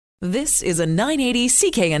This is a 980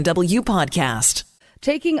 CKNW podcast.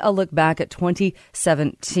 Taking a look back at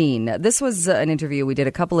 2017, this was an interview we did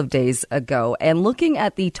a couple of days ago, and looking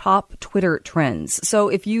at the top Twitter trends. So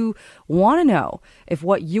if you want to know if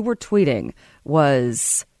what you were tweeting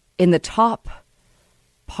was in the top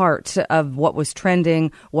part of what was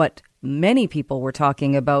trending, what many people were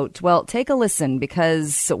talking about, well, take a listen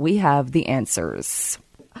because we have the answers.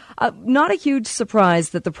 Not a huge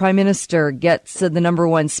surprise that the Prime Minister gets the number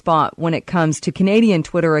one spot when it comes to Canadian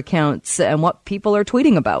Twitter accounts and what people are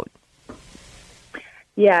tweeting about.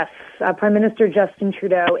 Yes, Prime Minister Justin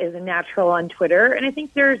Trudeau is a natural on Twitter, and I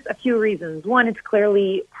think there's a few reasons. One, it's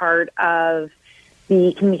clearly part of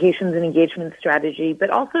the communications and engagement strategy,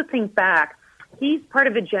 but also think back, he's part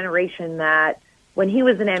of a generation that when he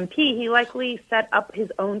was an MP, he likely set up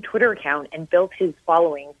his own Twitter account and built his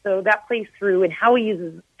following. So that plays through in how he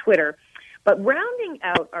uses Twitter. But rounding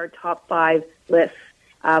out our top 5 lists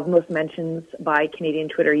of most mentions by Canadian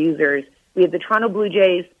Twitter users, we have the Toronto Blue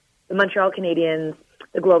Jays, the Montreal Canadiens,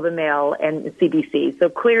 the Globe and Mail, and the CBC. So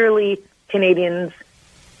clearly, Canadians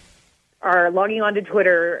are logging onto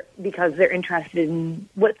Twitter because they're interested in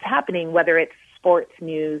what's happening, whether it's sports,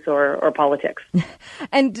 news, or politics.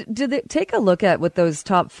 And did they take a look at what those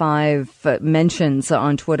top 5 mentions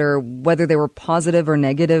on Twitter, whether they were positive or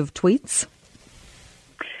negative tweets?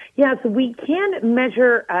 Yeah, so we can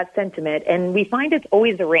measure sentiment, and we find it's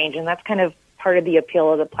always a range, and that's kind of part of the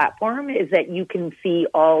appeal of the platform, is that you can see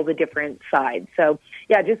all the different sides. So,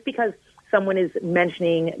 yeah, just because someone is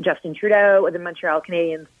mentioning Justin Trudeau or the Montreal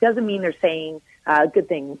Canadiens doesn't mean they're saying good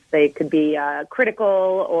things. They could be critical,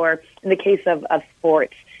 or in the case of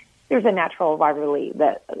sports, there's a natural rivalry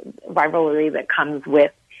that comes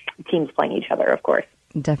with teams playing each other, of course.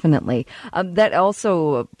 Definitely. That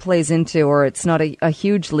also plays into, or it's not a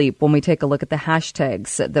huge leap when we take a look at the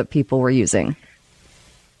hashtags that people were using.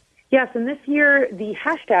 Yes, and this year, the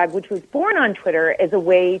hashtag, which was born on Twitter as a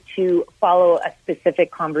way to follow a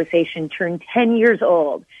specific conversation, turned 10 years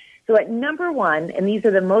old. So at number 1, and these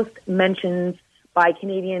are the most mentions by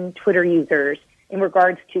Canadian Twitter users in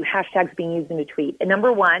regards to hashtags being used in a tweet. At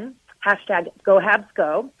number 1, hashtag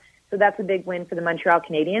GoHabsGo. So that's a big win for the Montreal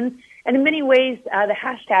Canadiens. And in many ways, the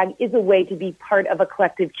hashtag is a way to be part of a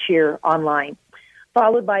collective cheer online.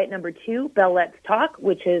 Followed by at number 2, Bell Let's Talk,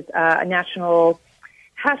 which is a national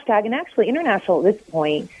hashtag, and actually international at this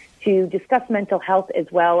point, to discuss mental health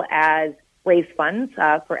as well as raise funds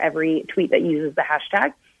for every tweet that uses the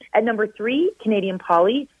hashtag. At number 3, Canadian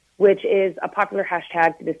Poly, which is a popular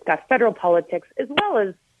hashtag to discuss federal politics as well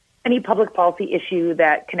as any public policy issue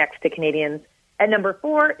that connects to Canadians. At number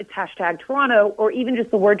 4, it's hashtag Toronto, or even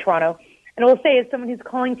just the word Toronto. And I will say, as someone who's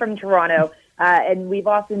calling from Toronto, and we've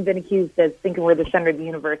often been accused of thinking we're the center of the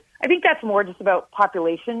universe, I think that's more just about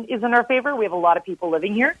population is in our favor. We have a lot of people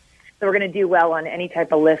living here, so we're going to do well on any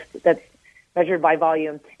type of list that's measured by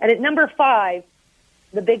volume. And at number 5,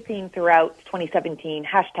 the big theme throughout 2017,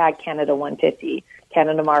 hashtag Canada 150.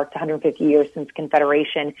 Canada marked 150 years since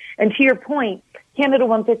Confederation. And to your point, Canada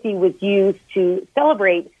 150 was used to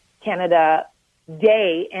celebrate Canada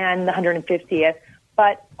Day and the 150th,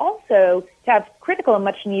 but also to have critical and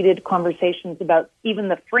much-needed conversations about even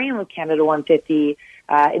the frame of Canada 150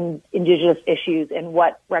 in Indigenous issues and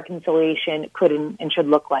what reconciliation could and should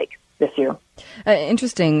look like this year.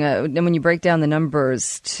 Interesting. And when you break down the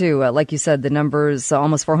numbers, too, like you said, the numbers,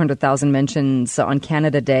 almost 400,000 mentions on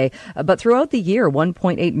Canada Day. But throughout the year,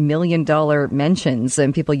 $1.8 million mentions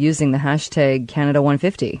and people using the hashtag Canada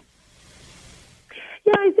 150.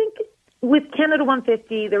 Yeah, I think with Canada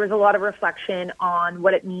 150, there was a lot of reflection on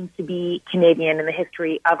what it means to be Canadian and the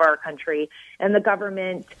history of our country. And the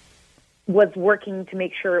government was working to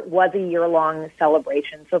make sure it was a year-long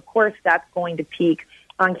celebration. So, of course, that's going to peak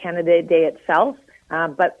on Canada Day itself,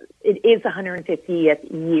 but it is the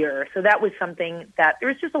 150th year. So that was something that there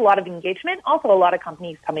was just a lot of engagement, also a lot of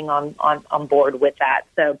companies coming on board with that.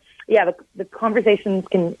 So, yeah, the conversations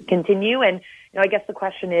can continue. And, I guess the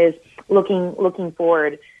question is, looking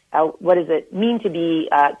forward, what does it mean to be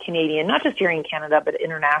Canadian, not just here in Canada, but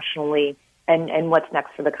internationally, and what's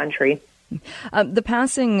next for the country? The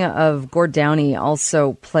passing of Gord Downie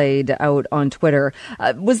also played out on Twitter.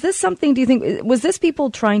 Was this something, do you think, was this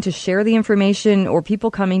people trying to share the information or people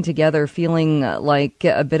coming together feeling like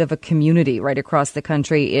a bit of a community right across the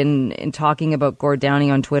country in talking about Gord Downie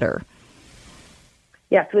on Twitter?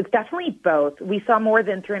 Yeah, so it's definitely both. We saw more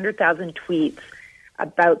than 300,000 tweets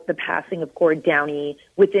about the passing of Gord Downie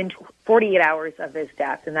within 48 hours of his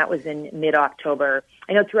death, and that was in mid-October.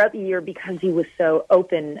 I know throughout the year, because he was so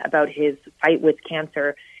open about his fight with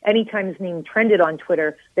cancer, anytime his name trended on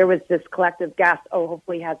Twitter, there was this collective gasp, oh,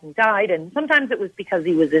 hopefully he hasn't died. And sometimes it was because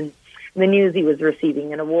he was in the news, he was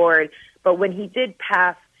receiving an award. But when he did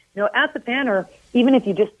pass, as a fan, or even if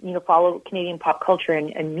you just, follow Canadian pop culture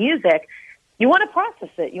and music, you want to process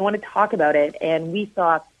it. You want to talk about it. And we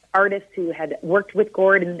saw artists who had worked with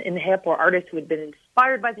Gord in the hip, or artists who had been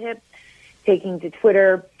inspired by the hip, taking to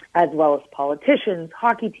Twitter, as well as politicians,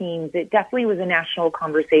 hockey teams. It definitely was a national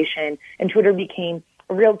conversation, and Twitter became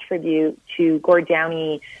a real tribute to Gord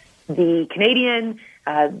Downie, the Canadian,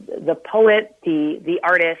 the poet, the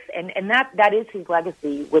artist, and that is his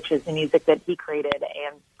legacy, which is the music that he created.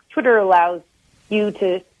 And Twitter allows you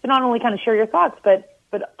to not only kind of share your thoughts, but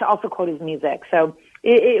to also quote his music. So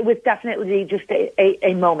it was definitely just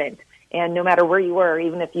a moment. And no matter where you were,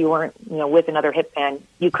 even if you weren't, with another hip fan,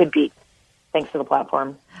 you could be, thanks to the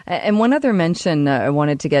platform. And one other mention I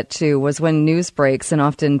wanted to get to was when news breaks, and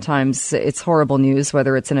oftentimes it's horrible news,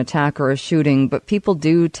 whether it's an attack or a shooting, but people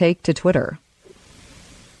do take to Twitter.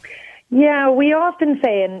 Yeah, we often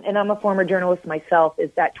say, and I'm a former journalist myself,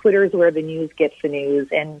 is that Twitter is where the news gets the news.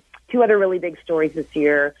 And two other really big stories this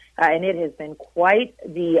year, and it has been quite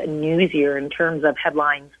the news year in terms of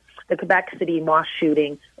headlines. The Quebec City mosque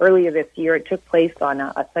shooting earlier this year, it took place on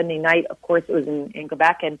a Sunday night. Of course, it was in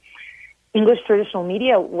Quebec, and English traditional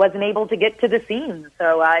media wasn't able to get to the scene.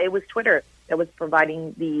 So it was Twitter that was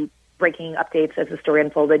providing the breaking updates as the story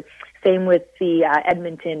unfolded. Same with the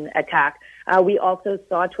Edmonton attack. We also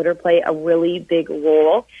saw Twitter play a really big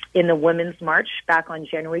role in the Women's March back on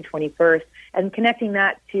January 21st, and connecting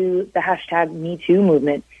that to the hashtag #MeToo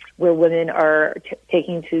movement, where women are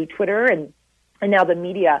taking to Twitter and now the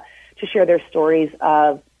media to share their stories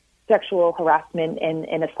of sexual harassment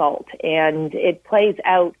and assault. And it plays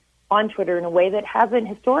out on Twitter in a way that hasn't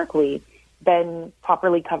historically been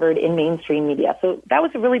properly covered in mainstream media. So that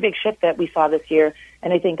was a really big shift that we saw this year,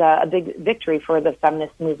 and I think a big victory for the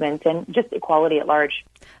feminist movement and just equality at large.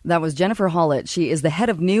 That was Jennifer Hollett. She is the head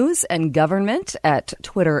of news and government at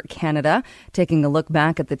Twitter Canada, taking a look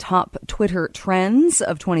back at the top Twitter trends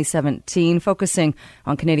of 2017, focusing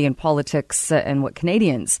on Canadian politics and what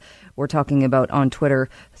Canadians were talking about on Twitter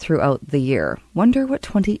throughout the year. Wonder what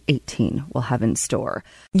 2018 will have in store.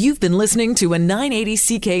 You've been listening to a 980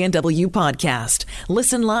 CKNW podcast.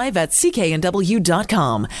 Listen live at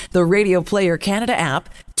cknw.com, the Radio Player Canada app,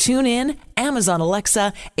 tune in, Amazon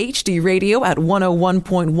Alexa, HD Radio at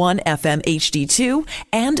 101.1 FM HD2,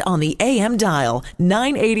 and on the AM dial,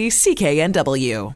 980 CKNW.